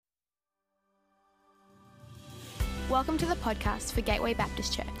Welcome to the podcast for Gateway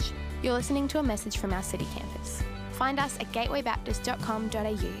Baptist Church. You're listening to a message from our city campus. Find us at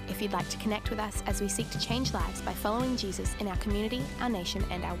gatewaybaptist.com.au if you'd like to connect with us as we seek to change lives by following Jesus in our community, our nation,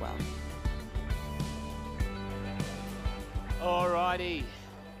 and our world. Alrighty.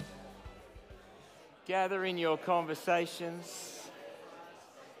 Gather in your conversations.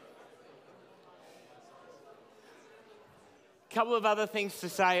 Couple of other things to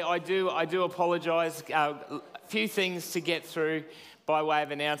say. I do apologise. A few things to get through by way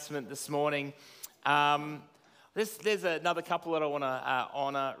of announcement this morning. There's another couple that I want to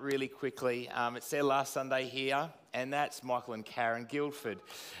honour really quickly. It's their last Sunday here, and that's Michael and Karen Guildford.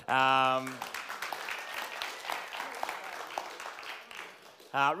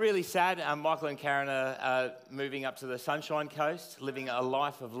 Really sad. Michael and Karen are moving up to the Sunshine Coast, living a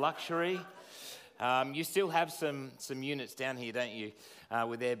life of luxury. You still have some units down here, don't you,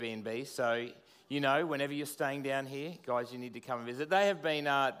 with Airbnb? So, you know, whenever you're staying down here, guys, you need to come and visit. They've been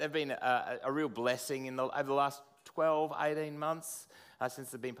a real blessing over the last 12, 18 months since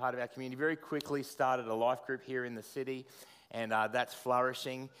they've been part of our community. Very quickly started a life group here in the city, and that's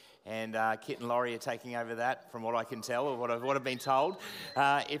flourishing. And Kit and Laurie are taking over that, from what I can tell, or what I've been told.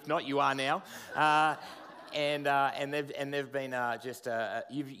 If not, you are now. And they've been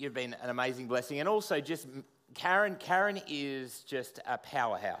you've been an amazing blessing, and also just Karen is just a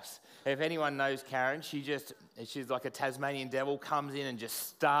powerhouse. If anyone knows Karen, she's like a Tasmanian devil, comes in and just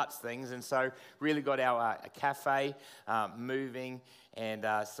starts things, and so really got our cafe moving, and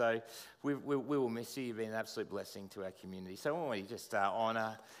so we will miss you. You've been an absolute blessing to our community. So why don't we just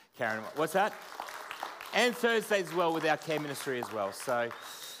honour Karen? What's that? And Thursdays as well with our care ministry as well. So.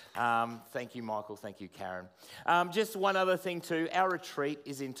 Thank you, Michael. Thank you, Karen. Just one other thing too. Our retreat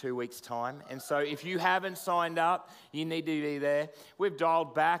is in 2 weeks' time, and so if you haven't signed up, you need to be there. We've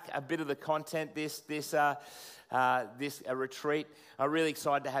dialed back a bit of the content this retreat. I'm really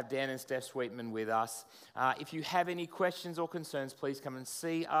excited to have Dan and Steph Sweetman with us. If you have any questions or concerns, please come and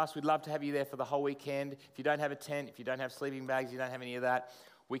see us. We'd love to have you there for the whole weekend. If you don't have a tent, if you don't have sleeping bags, you don't have any of that,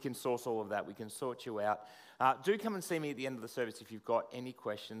 we can source all of that. We can sort you out. Do come and see me at the end of the service if you've got any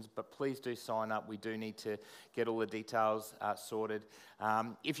questions, but please do sign up. We do need to get all the details sorted.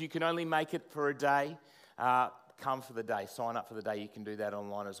 If you can only make it for a day, come for the day. Sign up for the day. You can do that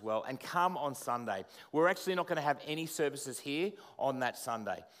online as well. And come on Sunday. We're actually not going to have any services here on that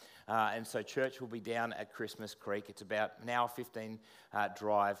Sunday. And so church will be down at Christmas Creek. It's about an hour 15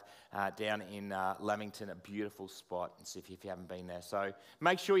 drive down in Lamington, a beautiful spot. And see if you haven't been there. So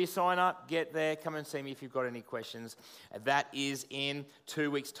make sure you sign up, get there, come and see me if you've got any questions. That is in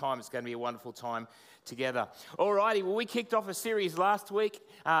 2 weeks' time. It's going to be a wonderful time together. Alrighty, well, we kicked off a series last week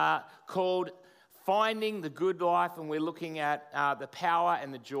called Finding the Good Life, and we're looking at the power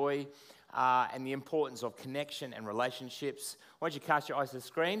and the joy and the importance of connection and relationships. Why don't you cast your eyes to the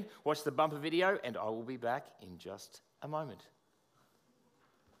screen, watch the bumper video, and I will be back in just a moment.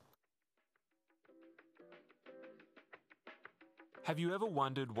 Have you ever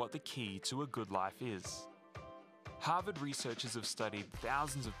wondered what the key to a good life is? Harvard researchers have studied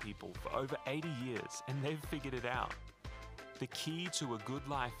thousands of people for over 80 years, and they've figured it out. The key to a good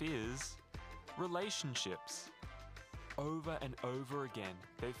life is relationships. Over and over again,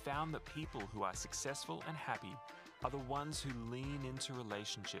 they've found that people who are successful and happy are the ones who lean into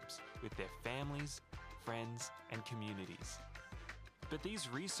relationships with their families, friends, and communities. But these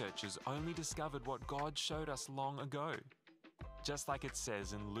researchers only discovered what God showed us long ago. Just like it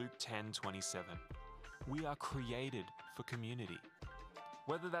says in Luke 10:27, we are created for community.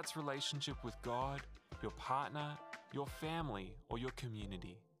 Whether that's relationship with God, your partner, your family, or your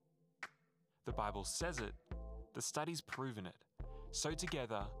community. The Bible says it. The study's proven it. So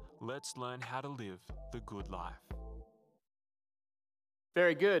together, let's learn how to live the good life.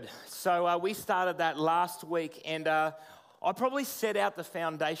 Very good. So we started that last week, and I probably set out the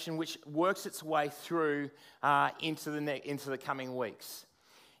foundation which works its way through into the coming weeks.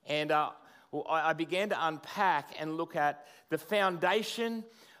 And I began to unpack and look at the foundation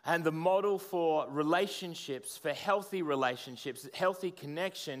and the model for relationships, for healthy relationships, healthy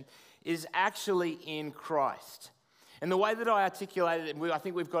connection, is actually in Christ. And the way that I articulated it, I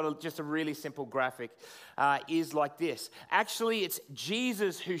think we've got just a really simple graphic, is like this. Actually, it's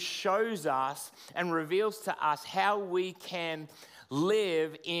Jesus who shows us and reveals to us how we can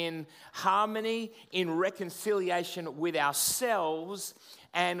live in harmony, in reconciliation with ourselves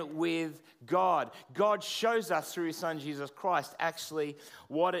and with God. God shows us through his son Jesus Christ actually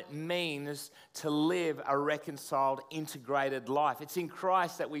what it means to live a reconciled, integrated life. It's in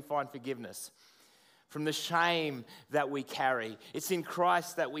Christ that we find forgiveness. from the shame that we carry. It's in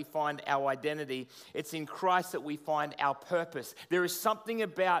Christ that we find our identity. It's in Christ that we find our purpose. There is something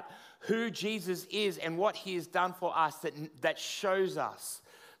about who Jesus is and what he has done for us that shows us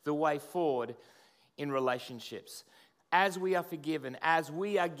the way forward in relationships. As we are forgiven, as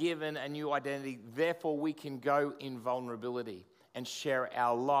we are given a new identity, therefore we can go in vulnerability and share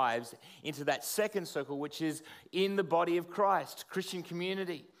our lives into that second circle, which is in the body of Christ, Christian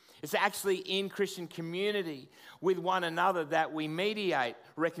community. It's actually in Christian community with one another that we mediate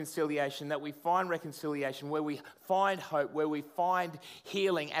reconciliation, that we find reconciliation, where we find hope, where we find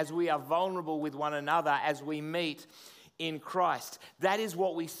healing, as we are vulnerable with one another, as we meet in Christ. That is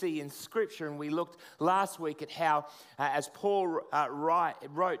what we see in Scripture. And we looked last week at how, as Paul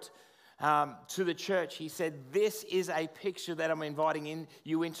wrote to the church, he said, this is a picture that I'm inviting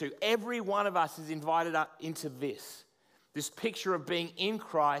you into. Every one of us is invited up into this picture of being in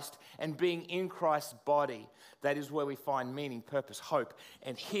Christ and being in Christ's body. That is where we find meaning, purpose, hope,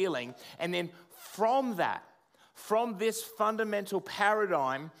 and healing. And then from this fundamental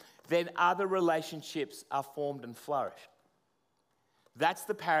paradigm, then other relationships are formed and flourish. That's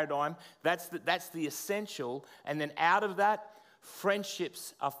the paradigm, that's the essential. And then out of that,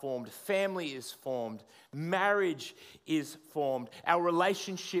 friendships are formed, family is formed, marriage is formed, our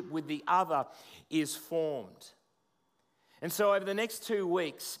relationship with the other is formed. And so over the next 2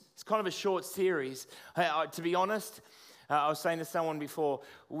 weeks, it's kind of a short series. To be honest, I was saying to someone before,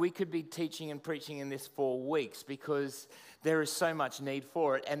 we could be teaching and preaching in this for weeks because there is so much need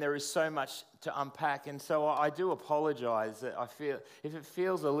for it and there is so much to unpack. And so I do apologize that if it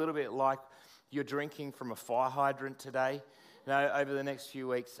feels a little bit like you're drinking from a fire hydrant today, over the next few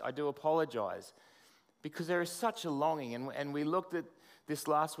weeks, I do apologize because there is such a longing. And we looked at this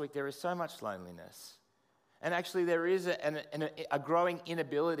last week, there is so much loneliness. And actually there is a growing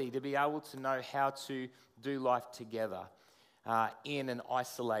inability to be able to know how to do life together in an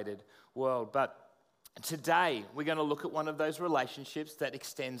isolated world. But today we're going to look at one of those relationships that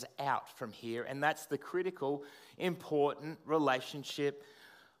extends out from here, and that's the critical, important relationship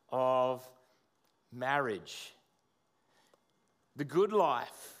of marriage. The good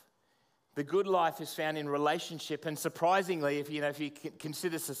life is found in relationship, and surprisingly, if you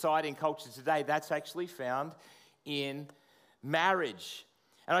consider society and culture today, that's actually found in marriage.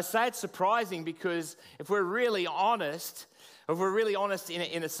 And I say it's surprising because if we're really honest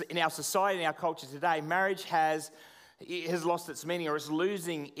in our society, in our culture today, marriage has lost its meaning, or is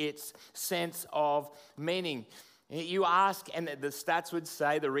losing its sense of meaning. You ask, and the stats would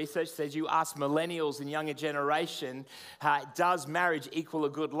say, the research says, you ask millennials and younger generation, does marriage equal a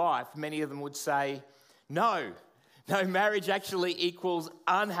good life? Many of them would say, no. No, marriage actually equals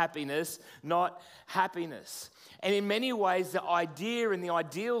unhappiness, not happiness. And in many ways, the idea and the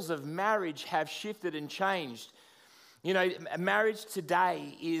ideals of marriage have shifted and changed. Marriage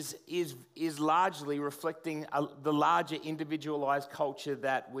today is largely reflecting the larger individualized culture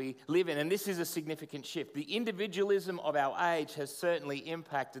that we live in. And this is a significant shift. The individualism of our age has certainly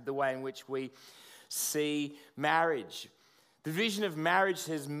impacted the way in which we see marriage. The vision of marriage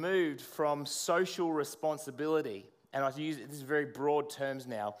has moved from social responsibility, and I use this very broad terms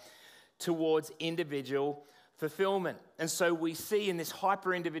now, towards individual fulfillment. And so we see in this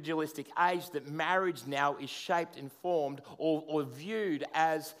hyper-individualistic age that marriage now is shaped and formed or viewed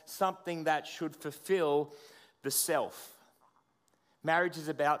as something that should fulfill the self. Marriage is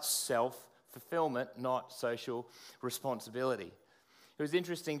about self-fulfillment, not social responsibility. It was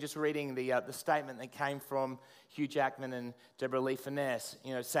interesting just reading the statement that came from Hugh Jackman and Deborah Lee Furness.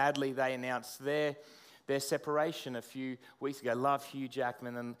 Sadly, they announced their separation a few weeks ago. Love Hugh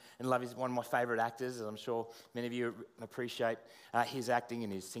Jackman, and love is one of my favourite actors. I'm sure many of you appreciate his acting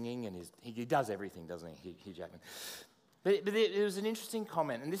and his singing, and he does everything, doesn't he, Hugh Jackman? But it was an interesting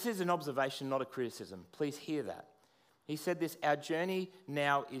comment, and this is an observation, not a criticism. Please hear that. He said this: our journey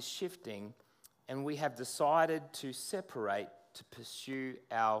now is shifting, and we have decided to separate to pursue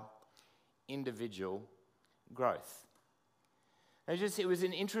our individual growth. It was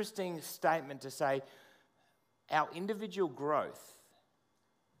an interesting statement to say, our individual growth,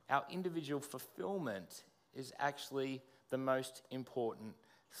 our individual fulfillment is actually the most important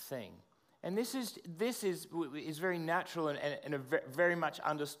thing. And this is very natural and very much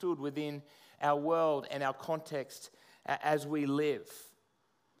understood within our world and our context as we live.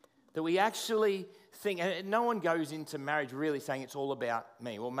 That we actually think, and no one goes into marriage really saying it's all about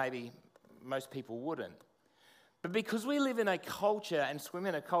me. Well, maybe most people wouldn't. But because we live in a culture and swim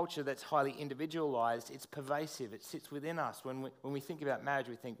in a culture that's highly individualized, it's pervasive. It sits within us. When we think about marriage,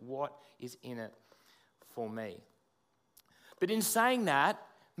 we think, what is in it for me? But in saying that,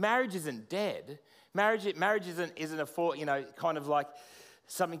 marriage isn't dead. Marriage isn't kind of like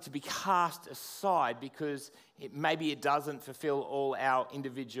something to be cast aside because maybe it doesn't fulfill all our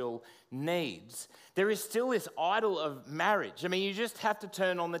individual needs. There is still this idol of marriage. I mean, you just have to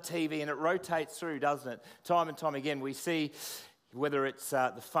turn on the TV and it rotates through, doesn't it? Time and time again, we see whether it's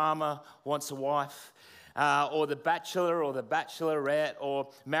the farmer wants a wife, or the bachelor or the bachelorette or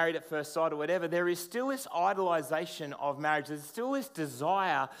married at first sight or whatever, there is still this idolization of marriage. There's still this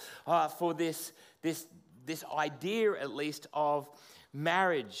desire for this idea, at least, of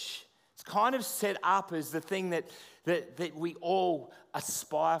marriage. It's kind of set up as the thing that we all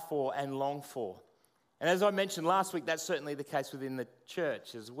aspire for and long for. And as I mentioned last week, that's certainly the case within the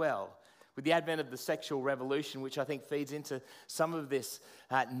church as well. With the advent of the sexual revolution, which I think feeds into some of this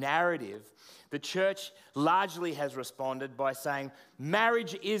narrative, the church largely has responded by saying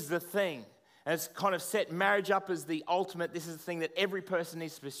marriage is the thing. And it's kind of set marriage up as the ultimate. This is the thing that every person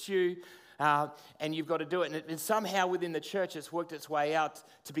needs to pursue, and you've got to do it. And somehow within the church, it's worked its way out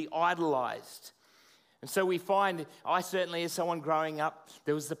to be idolized. And so we find, I certainly, as someone growing up,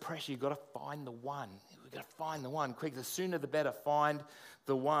 there was the pressure. You've got to find the one. We've got to find the one. Quick, the sooner the better, find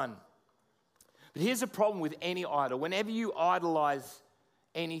the one. But here's the problem with any idol. Whenever you idolize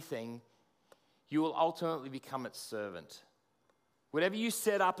anything, you will ultimately become its servant. Whatever you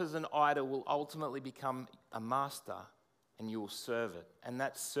set up as an idol will ultimately become a master and you will serve it. And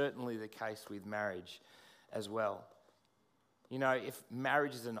that's certainly the case with marriage as well. You know, if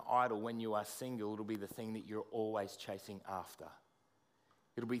marriage is an idol when you are single, it'll be the thing that you're always chasing after.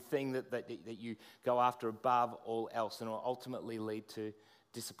 It'll be the thing that you go after above all else, and it will ultimately lead to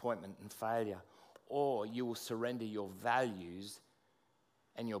disappointment and failure. Or you will surrender your values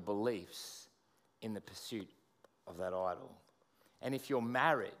and your beliefs in the pursuit of that idol. And if you're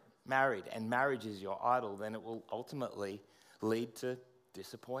married and marriage is your idol, then it will ultimately lead to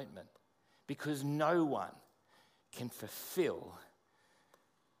disappointment. Because no one can fulfill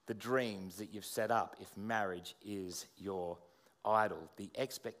the dreams that you've set up if marriage is your idol. The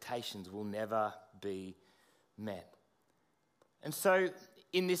expectations will never be met. And so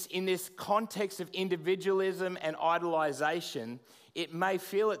in this context of individualism and idolization, it may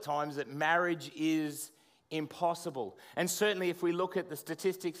feel at times that marriage is impossible. And certainly if we look at the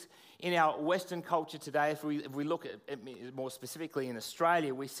statistics in our Western culture today, if we look at it more specifically in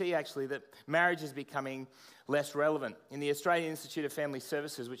Australia, we see actually that marriage is becoming less relevant. In the Australian Institute of Family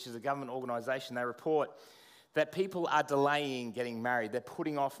Services, which is a government organisation, they report that people are delaying getting married. They're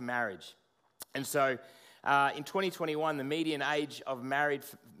putting off marriage. And so in 2021, the median age of married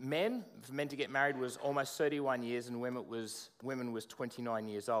men, for men to get married, was almost 31 years, and women was 29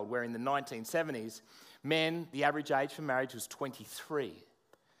 years old, where in the 1970s, men, the average age for marriage was 23,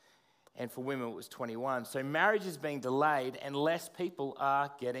 and for women it was 21. So marriage is being delayed, and less people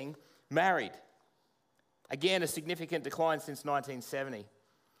are getting married. Again, a significant decline since 1970.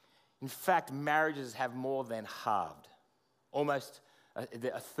 In fact, marriages have more than halved. Almost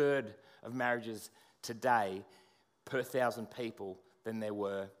a third of marriages today per 1,000 people than there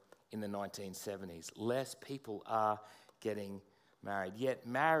were in the 1970s. Less people are getting married. Yet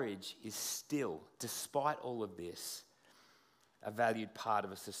marriage is still, despite all of this, a valued part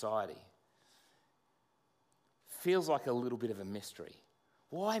of a society. Feels like a little bit of a mystery.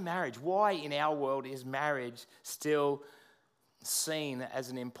 Why marriage? Why in our world is marriage still seen as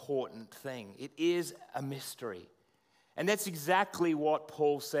an important thing? It is a mystery. And that's exactly what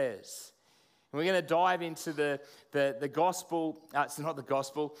Paul says. And we're going to dive into the gospel, it's not the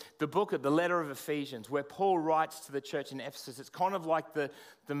gospel, the book of the letter of Ephesians, where Paul writes to the church in Ephesus. It's kind of like the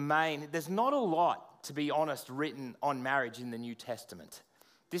main, there's not a lot, to be honest, written on marriage in the New Testament.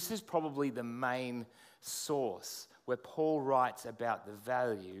 This is probably the main source where Paul writes about the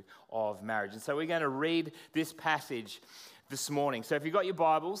value of marriage. And so we're going to read this passage this morning. So if you've got your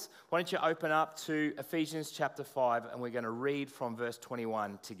Bibles, why don't you open up to Ephesians chapter 5, and we're going to read from verse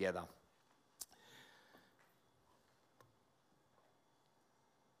 21 together.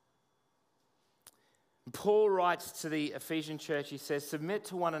 Paul writes to the Ephesian church, he says, "Submit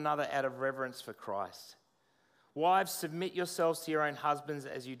to one another out of reverence for Christ. Wives, submit yourselves to your own husbands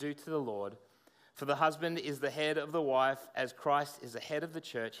as you do to the Lord. For the husband is the head of the wife, as Christ is the head of the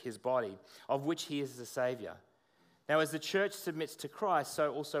church, his body, of which he is the Saviour. Now as the church submits to Christ,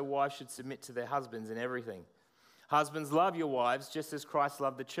 so also wives should submit to their husbands in everything. Husbands, love your wives, just as Christ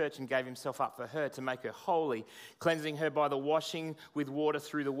loved the church and gave himself up for her to make her holy, cleansing her by the washing with water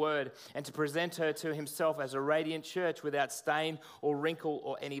through the word, and to present her to himself as a radiant church without stain or wrinkle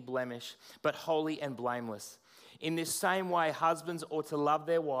or any blemish, but holy and blameless. In this same way, husbands ought to love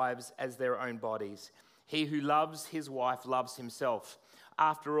their wives as their own bodies. He who loves his wife loves himself.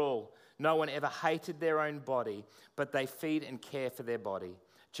 After all, No one ever hated their own body, but they feed and care for their body,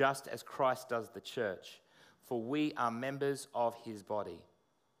 just as Christ does the church, for we are members of his body.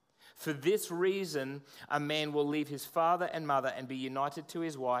 For this reason, a man will leave his father and mother and be united to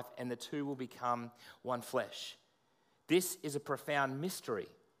his wife, and the two will become one flesh. This is a profound mystery,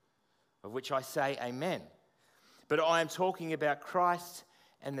 of which I say amen. But I am talking about Christ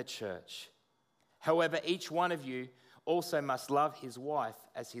and the church. However, each one of you also must love his wife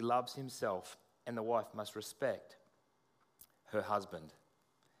as he loves himself, and the wife must respect her husband.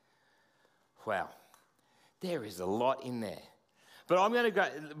 Wow, there is a lot in there. But I'm going to go,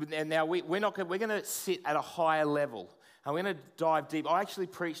 and now we're going to sit at a higher level. And we're going to dive deep. I actually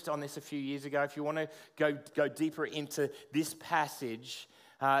preached on this a few years ago. If you want to go deeper into this passage,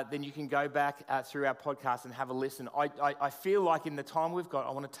 then you can go back through our podcast and have a listen. I feel like in the time we've got,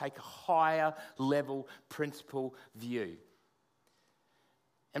 I want to take a higher level principle view.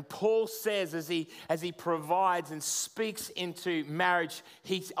 And Paul says, as he provides and speaks into marriage,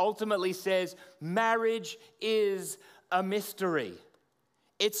 he ultimately says, marriage is a mystery.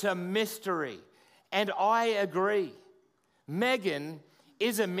 It's a mystery. And I agree. Megan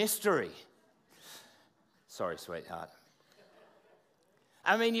is a mystery. Sorry, sweetheart.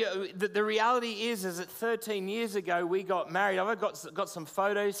 I mean, the reality is that 13 years ago we got married. I've got some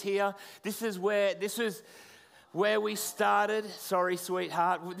photos here. This is where we started. Sorry,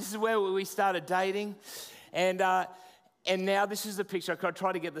 sweetheart. This is where we started dating, and now this is the picture. I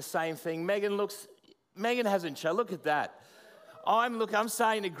try to get the same thing. Megan hasn't changed. Look at that. I'm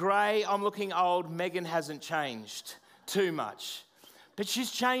saying to Gray, I'm looking old. Megan hasn't changed too much. But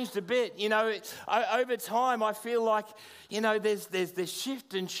she's changed a bit. Over time, I feel like, there's this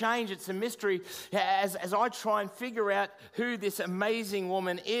shift and change. It's a mystery as I try and figure out who this amazing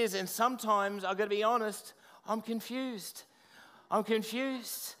woman is. And sometimes, I've got to be honest, I'm confused.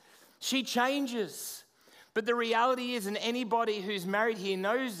 She changes. But the reality is, and anybody who's married here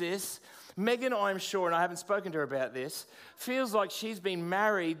knows this, Megan, I'm sure, and I haven't spoken to her about this, feels like she's been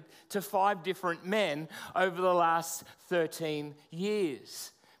married to 5 different men over the last 13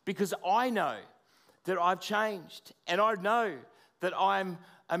 years. Because I know that I've changed, and I know that I'm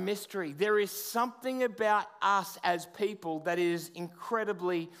a mystery. There is something about us as people that is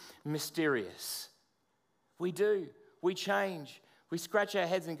incredibly mysterious. We do. We change. We scratch our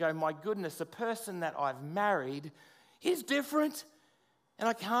heads and go, my goodness, the person that I've married is different. And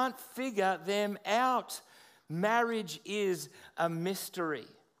I can't figure them out. Marriage is a mystery.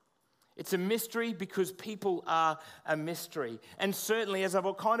 It's a mystery because people are a mystery. And certainly, as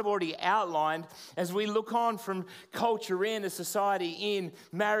I've kind of already outlined, as we look on from culture in, a society in,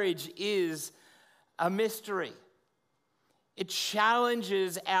 marriage is a mystery. It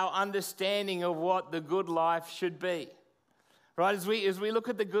challenges our understanding of what the good life should be. Right, as we look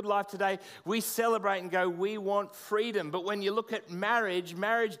at the good life today, we celebrate and go, we want freedom. But when you look at marriage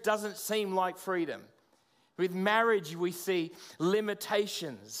doesn't seem like freedom. With marriage, we see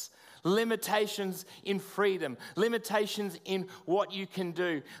limitations in freedom, limitations in what you can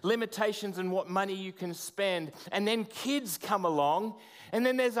do, limitations in what money you can spend. And then kids come along, and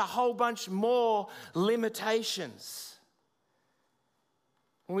then there's a whole bunch more limitations.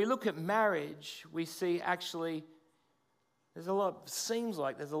 When we look at marriage, we see actually seems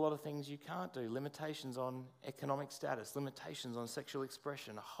like there's a lot of things you can't do. Limitations on economic status, limitations on sexual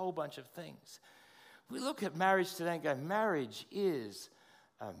expression, a whole bunch of things. We look at marriage today and go, marriage is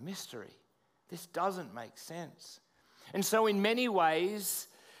a mystery. This doesn't make sense. And so in many ways,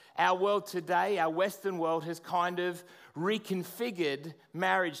 our world today, our Western world, has kind of reconfigured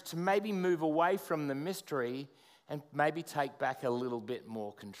marriage to maybe move away from the mystery and maybe take back a little bit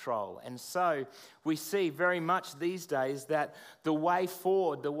more control. And so we see very much these days that the way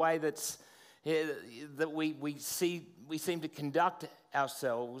forward, the way that we seem to conduct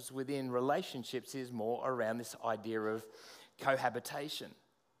ourselves within relationships is more around this idea of cohabitation.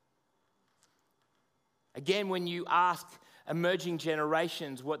 Again, when you ask emerging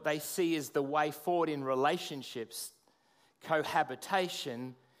generations what they see as the way forward in relationships,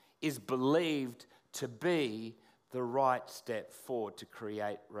 cohabitation is believed to be the right step forward to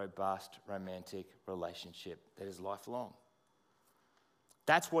create robust romantic relationship that is lifelong.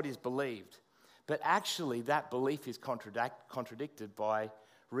 That's what is believed. But actually, that belief is contradicted by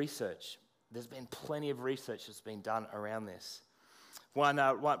research. There's been plenty of research that's been done around this.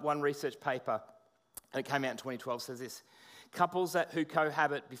 One research paper that came out in 2012 says this: couples who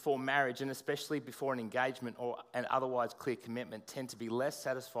cohabit before marriage, and especially before an engagement or an otherwise clear commitment, tend to be less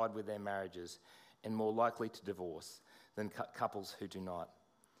satisfied with their marriages and more likely to divorce than couples who do not.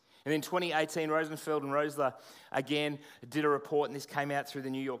 And in 2018, Rosenfeld and Rosler again did a report, and this came out through the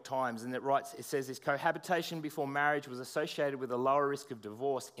New York Times, and it says this: cohabitation before marriage was associated with a lower risk of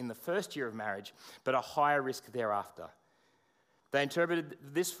divorce in the first year of marriage, but a higher risk thereafter. They interpreted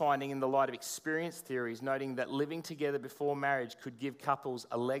this finding in the light of experience theories, noting that living together before marriage could give couples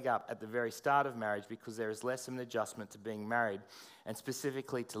a leg up at the very start of marriage because there is less of an adjustment to being married and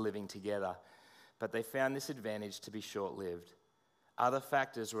specifically to living together. But they found this advantage to be short-lived. Other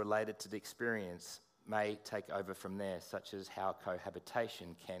factors related to the experience may take over from there, such as how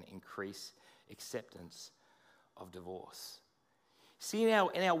cohabitation can increase acceptance of divorce. See, in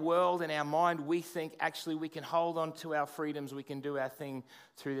our world, in our mind, we think actually we can hold on to our freedoms, we can do our thing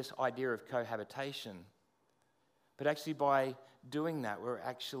through this idea of cohabitation. But actually by doing that, we're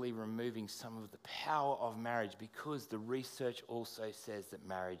actually removing some of the power of marriage, because the research also says that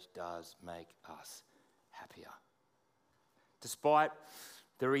marriage does make us happier. Despite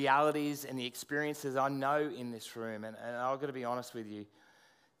the realities and the experiences I know in this room, and I've got to be honest with you,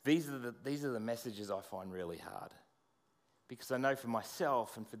 these are the messages I find really hard. Because I know for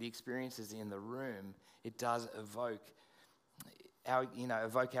myself and for the experiences in the room, it does evoke our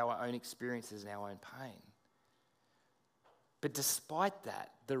own experiences and our own pain. But despite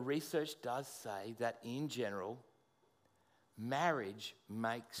that, the research does say that in general, marriage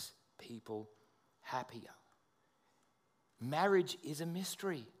makes people happier. Marriage is a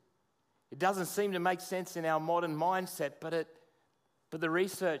mystery. It doesn't seem to make sense in our modern mindset, but the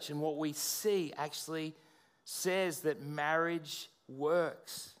research and what we see actually says that marriage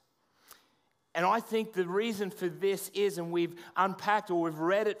works. And I think the reason for this is, and we've unpacked or we've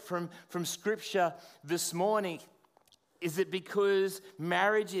read it from Scripture this morning, is that because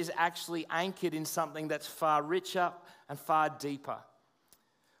marriage is actually anchored in something that's far richer and far deeper.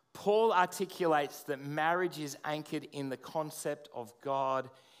 Paul articulates that marriage is anchored in the concept of God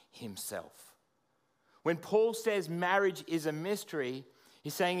Himself. When Paul says marriage is a mystery,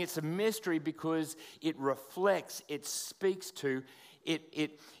 he's saying it's a mystery because it reflects, it speaks to,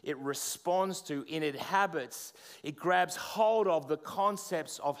 it responds to, it inhabits, it grabs hold of the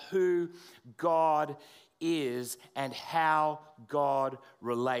concepts of who God is and how God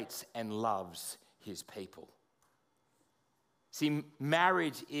relates and loves His people. See,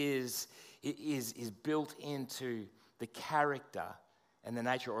 marriage is built into the character and the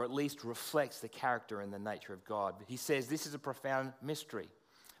nature, or at least reflects the character and the nature of God. He says this is a profound mystery,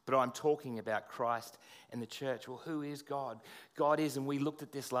 but I'm talking about Christ and the church. Well, who is God? God is, and we looked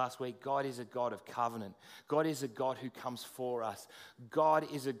at this last week, God is a God of covenant. God is a God who comes for us. God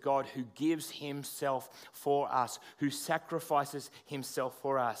is a God who gives Himself for us, who sacrifices Himself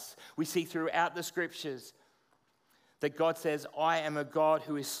for us. We see throughout the Scriptures that God says, I am a God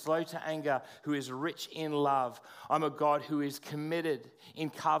who is slow to anger, who is rich in love. I'm a God who is committed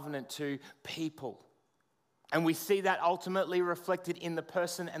in covenant to people. And we see that ultimately reflected in the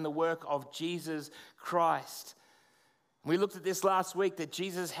person and the work of Jesus Christ. We looked at this last week, that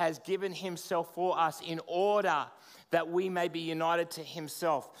Jesus has given Himself for us in order that we may be united to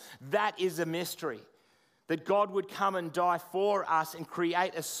Himself. That is a mystery. That God would come and die for us and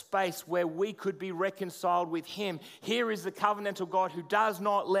create a space where we could be reconciled with Him. Here is the covenantal God who does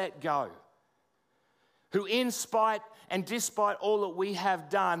not let go, who in spite and despite all that we have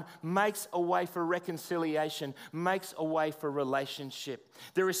done, makes a way for reconciliation, makes a way for relationship.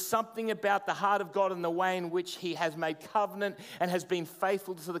 There is something about the heart of God and the way in which He has made covenant and has been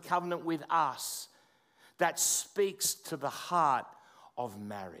faithful to the covenant with us that speaks to the heart of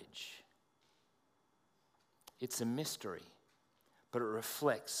marriage. It's a mystery, but it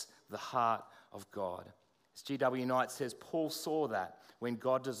reflects the heart of God. As G.W. Knight says, Paul saw that when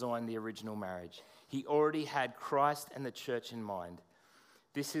God designed the original marriage. He already had Christ and the church in mind.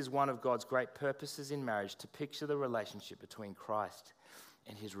 This is one of God's great purposes in marriage, to picture the relationship between Christ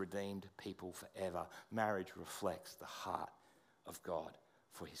and His redeemed people forever. Marriage reflects the heart of God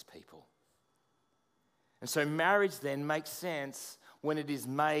for His people. And so marriage then makes sense when it is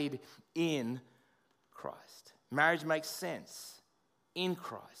made in Christ. Marriage makes sense in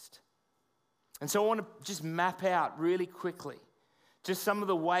Christ. And so I want to just map out really quickly just some of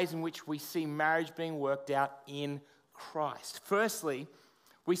the ways in which we see marriage being worked out in Christ. Firstly,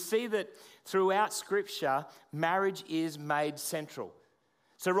 we see that throughout Scripture, marriage is made central.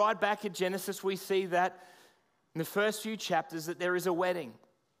 So right back at Genesis, we see that in the first few chapters that there is a wedding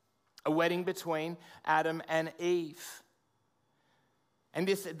between Adam and Eve. And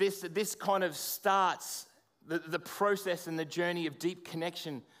this kind of starts the process and the journey of deep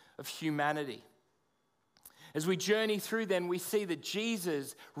connection of humanity. As we journey through then, we see that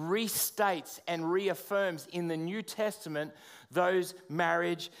Jesus restates and reaffirms in the New Testament those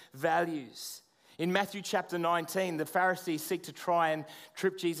marriage values. In Matthew chapter 19, the Pharisees seek to try and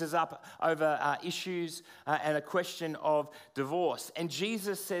trip Jesus up over issues and a question of divorce. And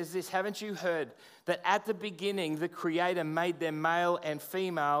Jesus says this, haven't you heard that at the beginning the Creator made them male and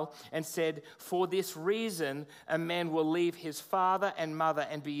female and said, for this reason a man will leave his father and mother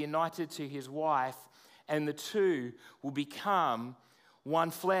and be united to his wife, and the two will become one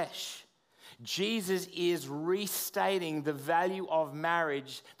flesh. Jesus is restating the value of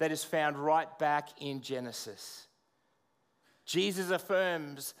marriage that is found right back in Genesis. Jesus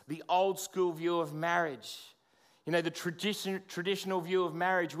affirms the old school view of marriage. You know, the traditional view of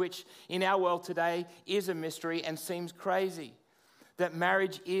marriage, which in our world today is a mystery and seems crazy. That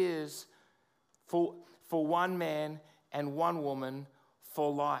marriage is for one man and one woman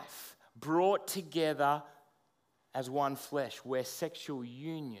for life, brought together as one flesh, where sexual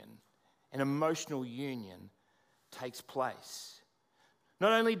union and emotional union takes place.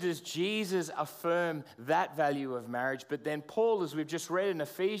 Not only does Jesus affirm that value of marriage, but then Paul, as we've just read in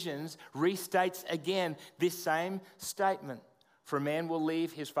Ephesians, restates again this same statement. For a man will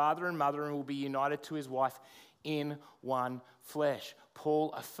leave his father and mother and will be united to his wife in one flesh.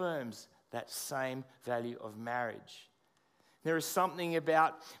 Paul affirms that same value of marriage. There is something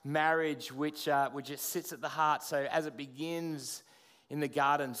about marriage which it sits at the heart. So as it begins in the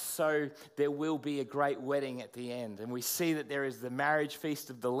garden, so there will be a great wedding at the end. And we see that there is the marriage feast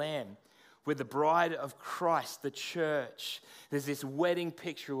of the Lamb, where the bride of Christ, the church, there's this wedding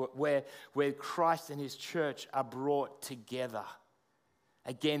picture where Christ and his church are brought together.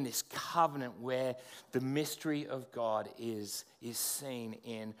 Again, this covenant where the mystery of God is seen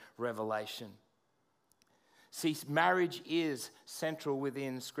in Revelation. See, marriage is central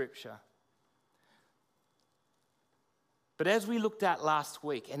within Scripture. But as we looked at last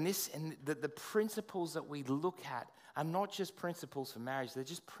week, and the principles that we look at are not just principles for marriage, they're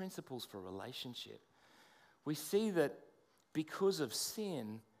just principles for relationship. We see that because of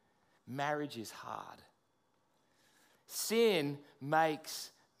sin, marriage is hard. Sin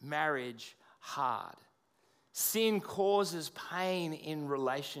makes marriage hard. Sin causes pain in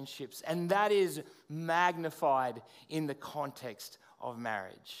relationships, and that is magnified in the context of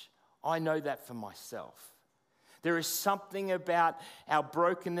marriage. I know that for myself. There is something about our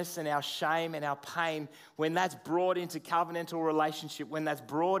brokenness and our shame and our pain when that's brought into covenantal relationship, when that's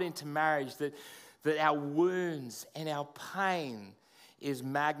brought into marriage, that our wounds and our pain is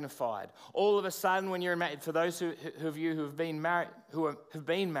magnified. All of a sudden, when you're married, for those of you who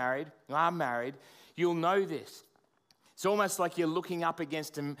are married, you'll know this. It's almost like you're looking up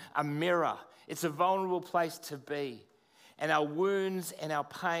against a mirror. It's a vulnerable place to be. And our wounds and our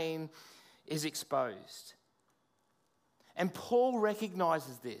pain is exposed. And Paul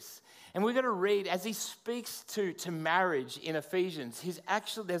recognizes this. And we've got to read, as he speaks to marriage in Ephesians,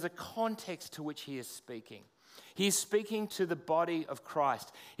 there's a context to which he is speaking. He is speaking to the body of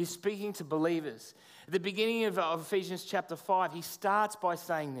Christ. He's speaking to believers. At the beginning of Ephesians chapter 5, he starts by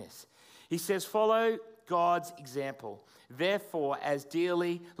saying this. He says, follow God's example, therefore, as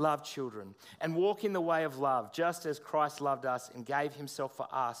dearly loved children, and walk in the way of love, just as Christ loved us and gave himself for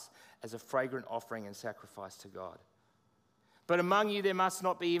us as a fragrant offering and sacrifice to God. But among you there must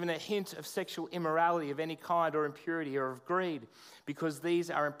not be even a hint of sexual immorality of any kind, or impurity, or of greed, because these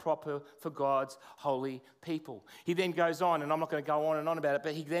are improper for God's holy people. He then goes on, and I'm not going to go on and on about it,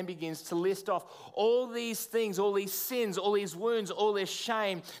 but he then begins to list off all these things, all these sins, all these wounds, all this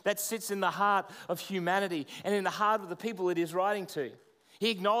shame that sits in the heart of humanity and in the heart of the people it is writing to. He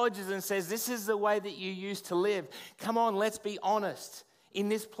acknowledges and says, this is the way that you used to live. Come on, let's be honest. In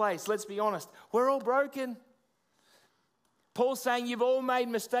this place, let's be honest. We're all broken. Paul's saying you've all made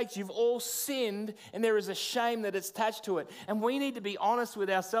mistakes, you've all sinned, and there is a shame that is attached to it. And we need to be honest with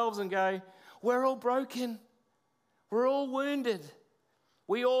ourselves and go, we're all broken. We're all wounded.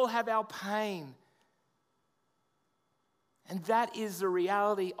 We all have our pain. And that is the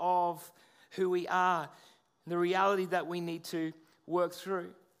reality of who we are, the reality that we need to work through.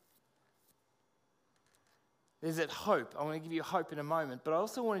 There's that hope. I want to give you hope in a moment, but I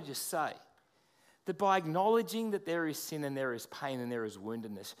also want to just say that by acknowledging that there is sin and there is pain and there is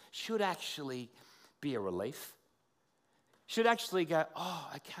woundedness should actually be a relief. Should actually go,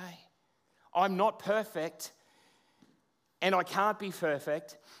 oh, okay, I'm not perfect and I can't be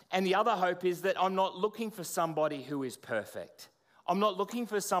perfect. And the other hope is that I'm not looking for somebody who is perfect. I'm not looking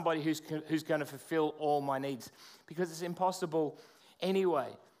for somebody who's going to fulfill all my needs, because it's impossible anyway.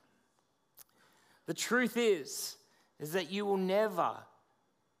 The truth is that you will never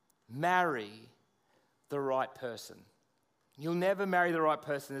marry the right person. You'll never marry the right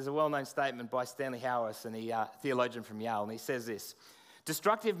person. There's a well-known statement by Stanley Hauerwas, a theologian from Yale, and he says this: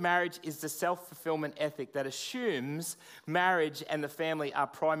 destructive marriage is the self-fulfillment ethic that assumes marriage and the family are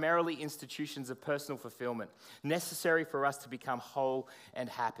primarily institutions of personal fulfillment, necessary for us to become whole and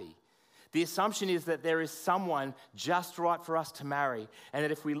happy. The assumption is that there is someone just right for us to marry, and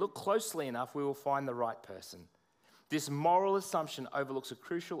that if we look closely enough, we will find the right person. This moral assumption overlooks a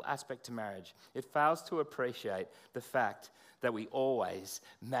crucial aspect to marriage. It fails to appreciate the fact that we always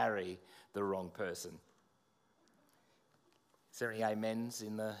marry the wrong person. Is there any amens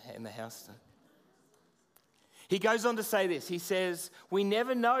in the house? He goes on to say this. He says, we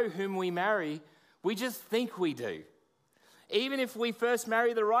never know whom we marry. We just think we do. Even if we first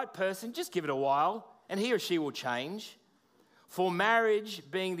marry the right person, just give it a while and he or she will change. For marriage,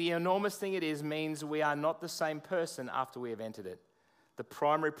 being the enormous thing it is, means we are not the same person after we have entered it. The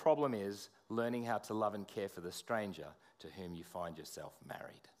primary problem is learning how to love and care for the stranger to whom you find yourself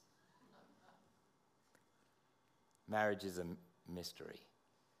married. Marriage is a mystery.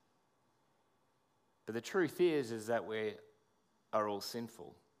 But the truth is that we are all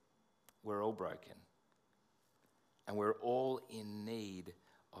sinful. We're all broken. And we're all in need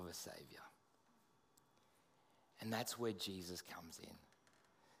of a Savior. And that's where Jesus comes in.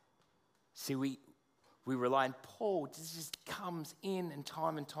 See, we rely on Paul. This just comes in and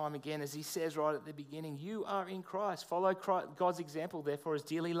time again, as he says right at the beginning, you are in Christ. Follow God's example, therefore, as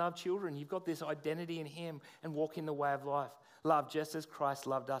dearly loved children. You've got this identity in him and walk in the way of life. Love just as Christ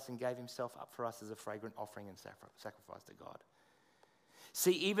loved us and gave himself up for us as a fragrant offering and sacrifice to God.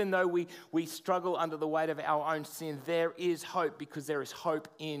 See, even though we struggle under the weight of our own sin, there is hope because there is hope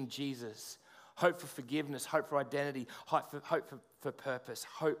in Jesus. Hope for forgiveness, hope for identity, hope for purpose,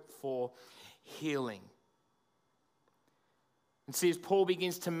 hope for healing. And see, as Paul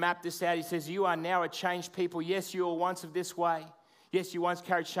begins to map this out, he says, you are now a changed people. Yes, you were once of this way. Yes, you once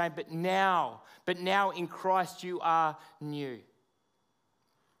carried shame, but now in Christ you are new.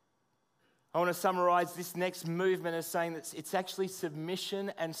 I want to summarize this next movement as saying that it's actually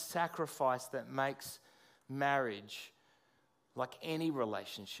submission and sacrifice that makes marriage, like any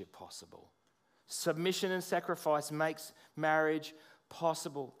relationship, possible. Submission and sacrifice makes marriage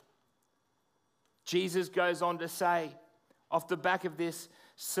possible. Jesus goes on to say, off the back of this,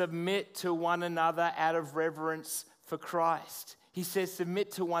 submit to one another out of reverence for Christ. He says,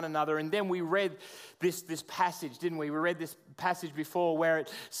 submit to one another. And then we read this passage, didn't we? We read this passage before where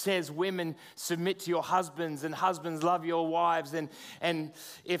it says, women, submit to your husbands, and husbands, love your wives. And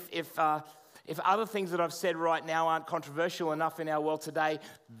if other things that I've said right now aren't controversial enough in our world today,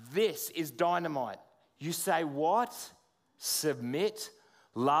 this is dynamite. You say what? Submit,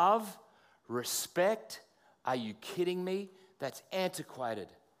 love, respect. Are you kidding me? That's antiquated.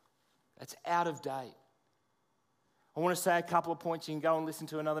 That's out of date. I want to say a couple of points. You can go and listen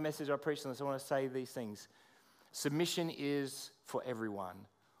to another message I preached on this. I want to say these things. Submission is for everyone.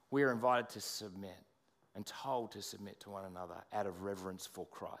 We are invited to submit and told to submit to one another out of reverence for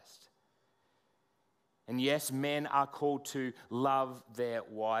Christ. And yes, men are called to love their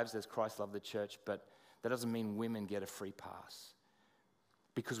wives as Christ loved the church, but that doesn't mean women get a free pass,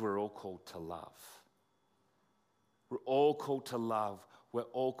 because we're all called to love. We're all called to love. We're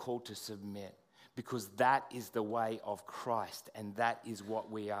all called to submit, because that is the way of Christ, and that is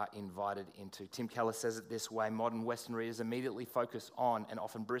what we are invited into. Tim Keller says it this way: modern Western readers immediately focus on and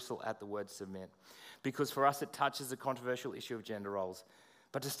often bristle at the word submit, because for us it touches the controversial issue of gender roles.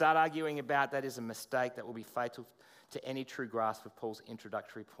 But to start arguing about that is a mistake that will be fatal to any true grasp of Paul's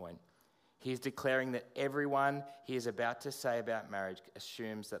introductory point. He is declaring that everyone he is about to say about marriage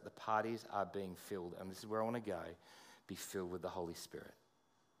assumes that the parties are being filled, and this is where I want to go, be filled with the Holy Spirit.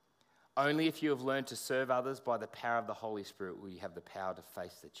 Only if you have learned to serve others by the power of the Holy Spirit will you have the power to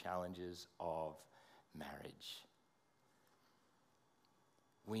face the challenges of marriage.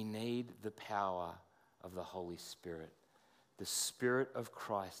 We need the power of the Holy Spirit, the Spirit of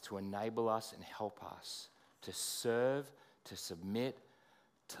Christ, to enable us and help us to serve, to submit,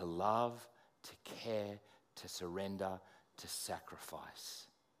 to love, to care, to surrender, to sacrifice.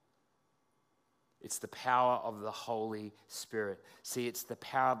 It's the power of the Holy Spirit. See, it's the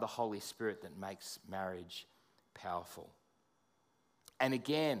power of the Holy Spirit that makes marriage powerful. And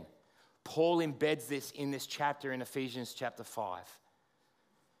again, Paul embeds this in this chapter in Ephesians chapter 5.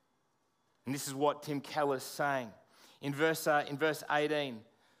 And this is what Tim Keller's saying. In verse 18,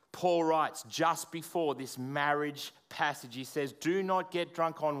 Paul writes, just before this marriage passage, he says, do not get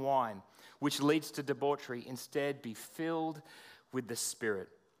drunk on wine, which leads to debauchery. Instead, be filled with the Spirit,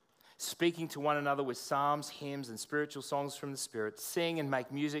 speaking to one another with psalms, hymns, and spiritual songs from the Spirit. Sing and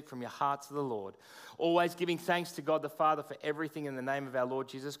make music from your heart to the Lord, always giving thanks to God the Father for everything in the name of our Lord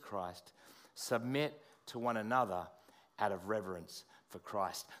Jesus Christ. Submit to one another out of reverence for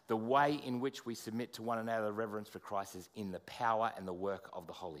Christ. The way in which we submit to one another out of reverence for Christ is in the power and the work of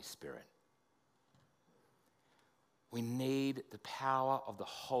the Holy Spirit. We need the power of the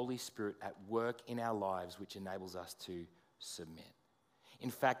Holy Spirit at work in our lives, which enables us to submit. In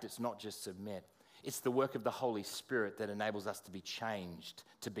fact, it's not just submit. It's the work of the Holy Spirit that enables us to be changed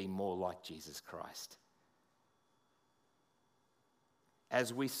to be more like Jesus Christ.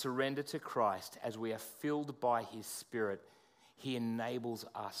 As we surrender to Christ, as we are filled by His Spirit, He enables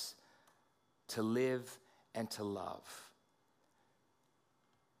us to live and to love.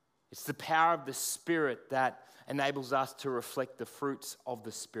 It's the power of the Spirit that enables us to reflect the fruits of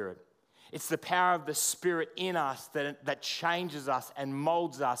the Spirit. It's the power of the Spirit in us that changes us and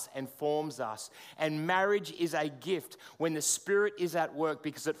molds us and forms us. And marriage is a gift when the Spirit is at work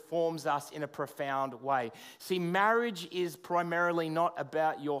because it forms us in a profound way. See, marriage is primarily not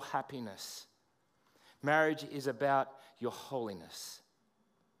about your happiness. Marriage is about your holiness.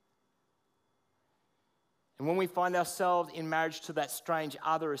 And when we find ourselves in marriage to that strange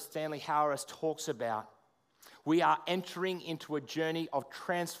other, as Stanley Hauerwas talks about, we are entering into a journey of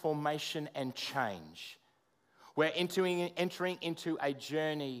transformation and change. We're entering into a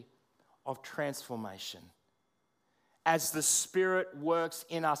journey of transformation. As the Spirit works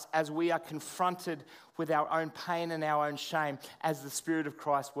in us, as we are confronted with our own pain and our own shame, as the Spirit of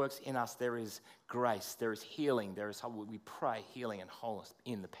Christ works in us, there is grace, there is healing, there is, we pray, healing and wholeness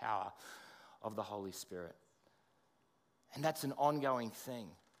in the power of the Holy Spirit. And that's an ongoing thing.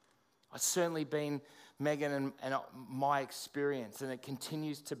 It's certainly been Megan and my experience, and it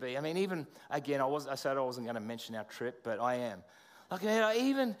continues to be. I mean, even, again, I said I wasn't going to mention our trip, but I am. Like,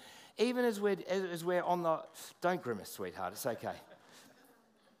 even as we're on the, don't grimace, sweetheart, it's okay.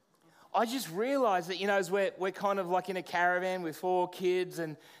 I just realised that, as we're kind of like in a caravan with 4 kids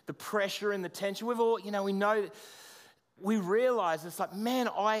and the pressure and the tension, we've all, we realise it's like, man,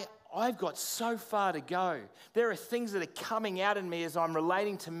 I've got so far to go. There are things that are coming out in me as I'm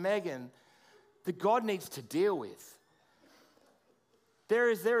relating to Megan that God needs to deal with.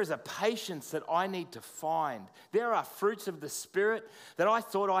 There is a patience that I need to find. There are fruits of the Spirit that I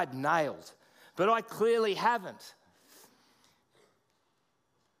thought I'd nailed, but I clearly haven't.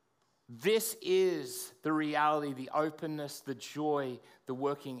 This is the reality, the openness, the joy, the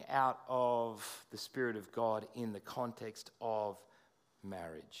working out of the Spirit of God in the context of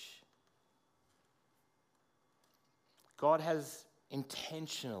marriage. God has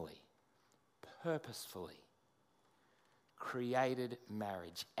intentionally, purposefully created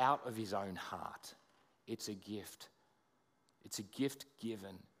marriage out of His own heart. It's a gift. It's a gift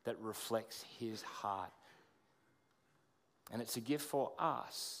given that reflects His heart. And it's a gift for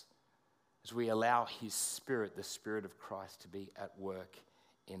us as we allow His Spirit, the Spirit of Christ, to be at work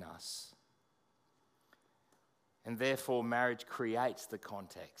in us. And therefore, marriage creates the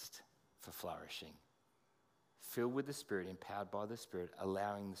context for flourishing. Filled with the Spirit, empowered by the Spirit,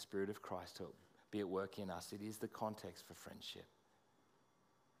 allowing the Spirit of Christ to be at work in us. It is the context for friendship.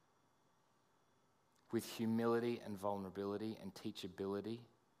 With humility and vulnerability and teachability,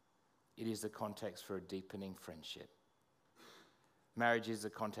 it is the context for a deepening friendship. Marriage is the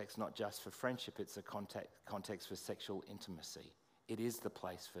context not just for friendship, it's a context for sexual intimacy. It is the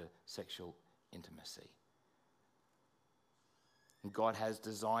place for sexual intimacy. And God has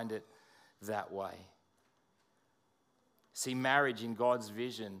designed it that way. See, marriage in God's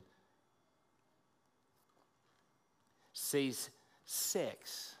vision sees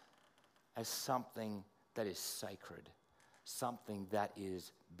sex as something that is sacred, something that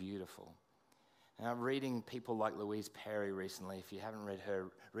is beautiful. And I'm reading people like Louise Perry recently. If you haven't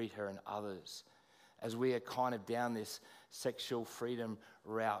read her and others. As we are kind of down this sexual freedom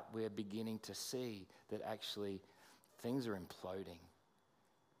route, we're beginning to see that actually things are imploding.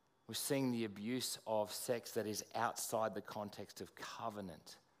 We're seeing the abuse of sex that is outside the context of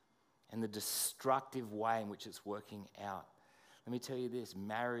covenant and the destructive way in which it's working out. Let me tell you this,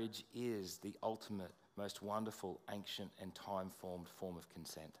 marriage is the ultimate, most wonderful, ancient and time-formed form of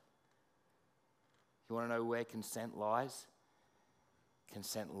consent. You want to know where consent lies?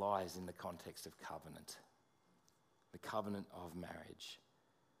 Consent lies in the context of covenant, the covenant of marriage.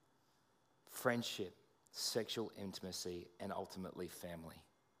 Friendship, sexual intimacy, and ultimately family.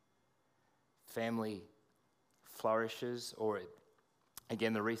 Family flourishes,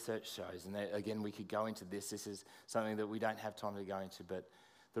 again, the research shows, and again, we could go into this. This is something that we don't have time to go into, but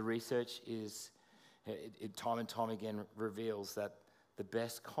the research is, it time and time again reveals that the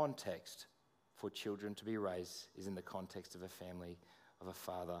best context for children to be raised is in the context of a family, of a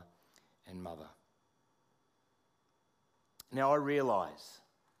father and mother. Now I realise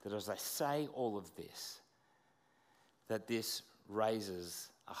that as I say all of this, that this raises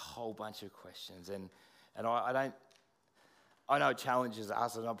a whole bunch of questions. And I know it challenges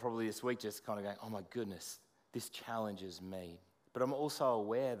us, and I'm probably this week just kind of going, oh my goodness, this challenges me. But I'm also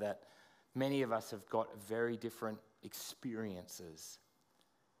aware that many of us have got very different experiences.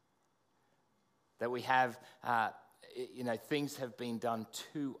 That we have, things have been done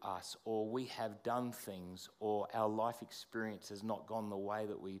to us, or we have done things, or our life experience has not gone the way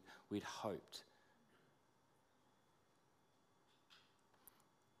that we'd hoped.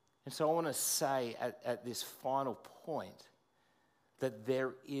 And so I want to say at this final point that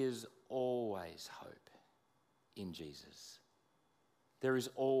there is always hope in Jesus. There is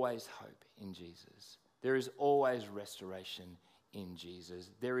always hope in Jesus. There is always restoration in Jesus.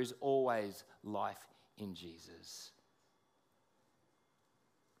 There is always life in Jesus.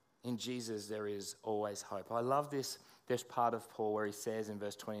 In Jesus, there is always hope. I love this part of Paul where he says in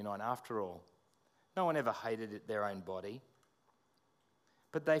verse 29, after all, no one ever hated their own body,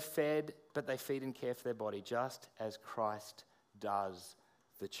 but they feed and care for their body just as Christ does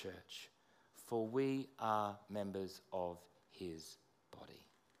the church. For we are members of his body.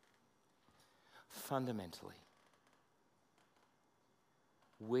 Fundamentally,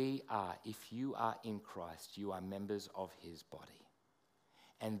 we are, if you are in Christ, you are members of his body.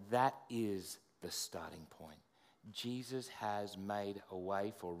 And that is the starting point. Jesus has made a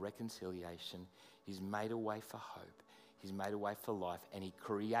way for reconciliation. He's made a way for hope. He's made a way for life. And he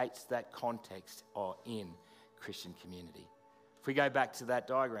creates that context in Christian community. If we go back to that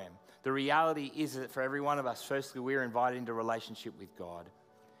diagram, the reality is that for every one of us, firstly, we're invited into relationship with God.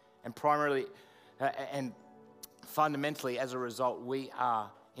 And primarily and fundamentally, as a result, we are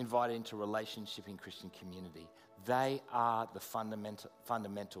invited into relationship in Christian community. They are the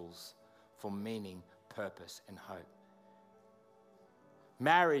fundamentals for meaning, purpose, and hope.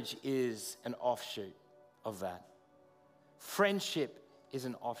 Marriage is an offshoot of that. Friendship is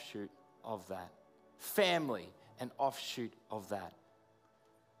an offshoot of that. Family, an offshoot of that.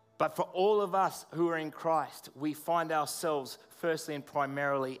 But for all of us who are in Christ, we find ourselves firstly and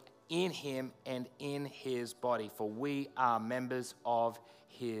primarily in him and in his body, for we are members of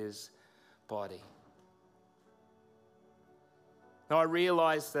his body. Now I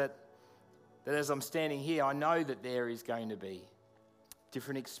realize that as I'm standing here, I know that there is going to be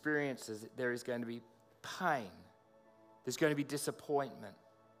different experiences. There is going to be pain. There's going to be disappointment.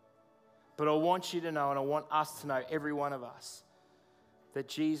 But I want you to know, and I want us to know, every one of us, that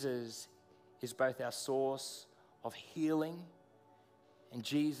Jesus is both our source of healing and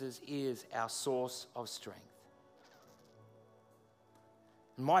Jesus is our source of strength.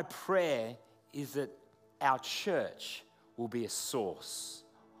 My prayer is that our church will be a source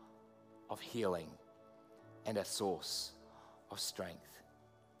of healing and a source of strength.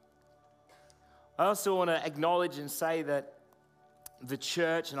 I also want to acknowledge and say that the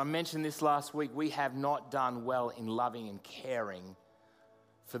church, and I mentioned this last week, we have not done well in loving and caring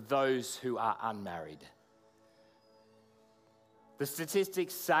for those who are unmarried. The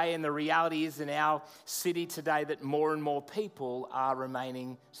statistics say, and the reality is in our city today, that more and more people are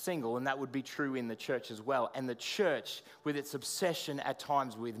remaining single, and that would be true in the church as well. And the church, with its obsession at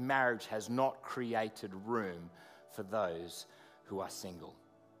times with marriage, has not created room for those who are single.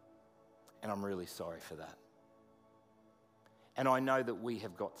 And I'm really sorry for that. And I know that we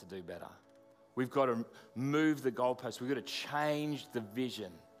have got to do better. We've got to move the goalposts. We've got to change the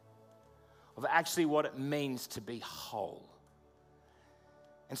vision of actually what it means to be whole.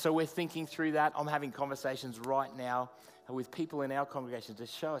 And so we're thinking through that. I'm having conversations right now with people in our congregation to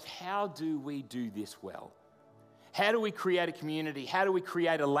show us, how do we do this well? How do we create a community? How do we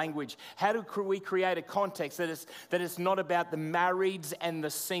create a language? How do we create a context that is not about the marrieds and the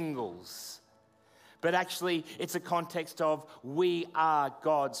singles, but actually it's a context of we are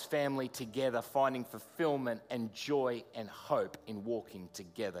God's family together, finding fulfillment and joy and hope in walking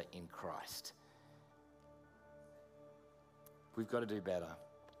together in Christ. We've got to do better.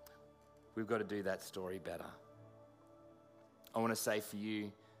 We've got to do that story better. I want to say for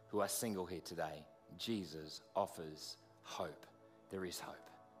you who are single here today, Jesus offers hope. There is hope.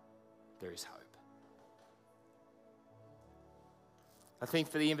 There is hope. I think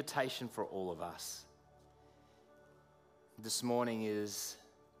for the invitation for all of us this morning is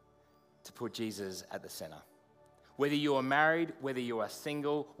to put Jesus at the center. Whether you are married, whether you are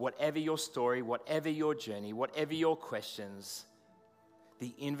single, whatever your story, whatever your journey, whatever your questions,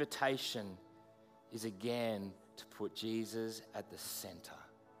 the invitation is again to put Jesus at the center.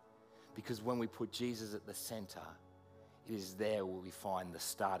 Because when we put Jesus at the center, it is there where we find the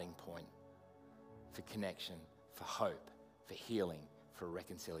starting point for connection, for hope, for healing, for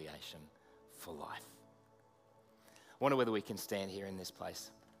reconciliation, for life. I wonder whether we can stand here in this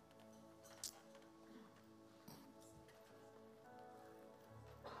place.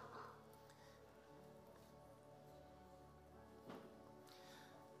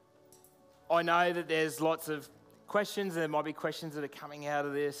 I know that there's lots of questions. There might be questions that are coming out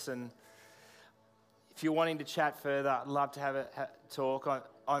of this, and if you're wanting to chat further, I'd love to have a talk.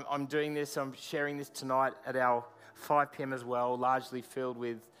 I'm doing this, I'm sharing this tonight at our 5 p.m. as well, largely filled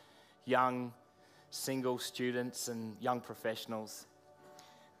with young single students and young professionals.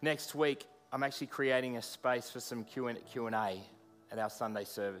 Next week, I'm actually creating a space for some Q&A at our Sunday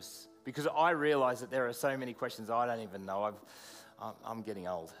service, because I realise that there are so many questions I don't even know. I'm getting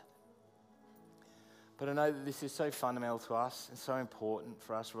old. But I know that this is so fundamental to us and so important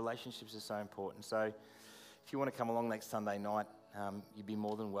for us. Relationships are so important. So if you want to come along next Sunday night, you'd be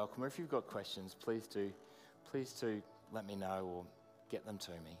more than welcome. Or if you've got questions, please do let me know or get them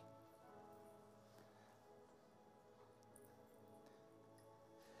to me.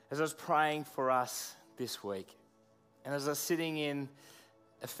 As I was praying for us this week, and as I was sitting in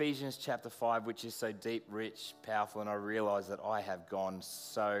Ephesians chapter 5, which is so deep, rich, powerful, and I realised that I have gone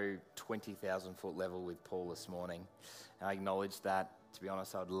so 20,000 foot level with Paul this morning. And I acknowledge that. To be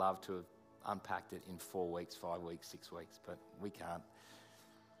honest, I'd love to have unpacked it in 4 weeks, 5 weeks, 6 weeks, but we can't.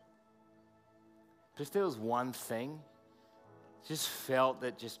 But if there was one thing, just felt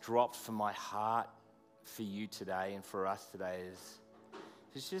that just dropped from my heart for you today and for us today is,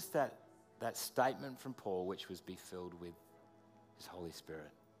 it's just that statement from Paul, which was be filled with His Holy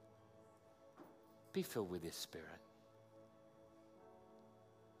Spirit. Be filled with His Spirit.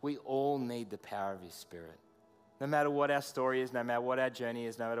 We all need the power of His Spirit. No matter what our story is, no matter what our journey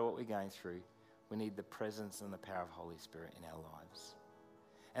is, no matter what we're going through, we need the presence and the power of Holy Spirit in our lives.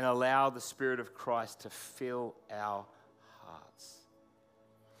 And allow the Spirit of Christ to fill our hearts.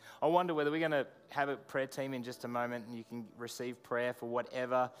 I wonder whether we're going to have a prayer team in just a moment, and you can receive prayer for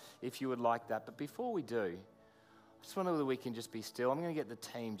whatever if you would like that. But before we do, I just wonder whether we can just be still. I'm going to get the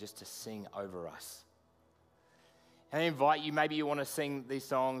team just to sing over us. And I invite you, maybe you want to sing these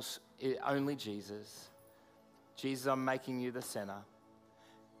songs, Only Jesus. Jesus, I'm making you the center.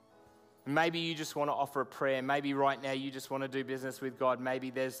 Maybe you just want to offer a prayer. Maybe right now you just want to do business with God. Maybe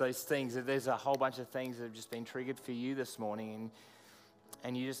there's those things, there's a whole bunch of things that have just been triggered for you this morning,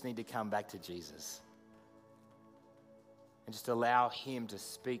 and you just need to come back to Jesus. And just allow Him to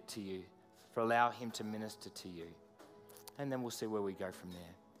speak to you, allow Him to minister to you. And then we'll see where we go from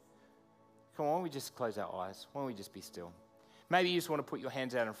there. Come on, why don't we just close our eyes? Why don't we just be still? Maybe you just want to put your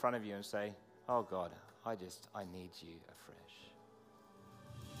hands out in front of you and say, oh God, I need you afresh.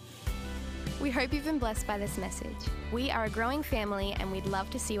 We hope you've been blessed by this message. We are a growing family, and we'd love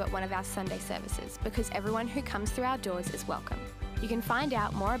to see you at one of our Sunday services, because everyone who comes through our doors is welcome. You can find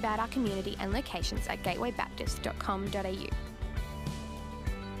out more about our community and locations at gatewaybaptist.com.au.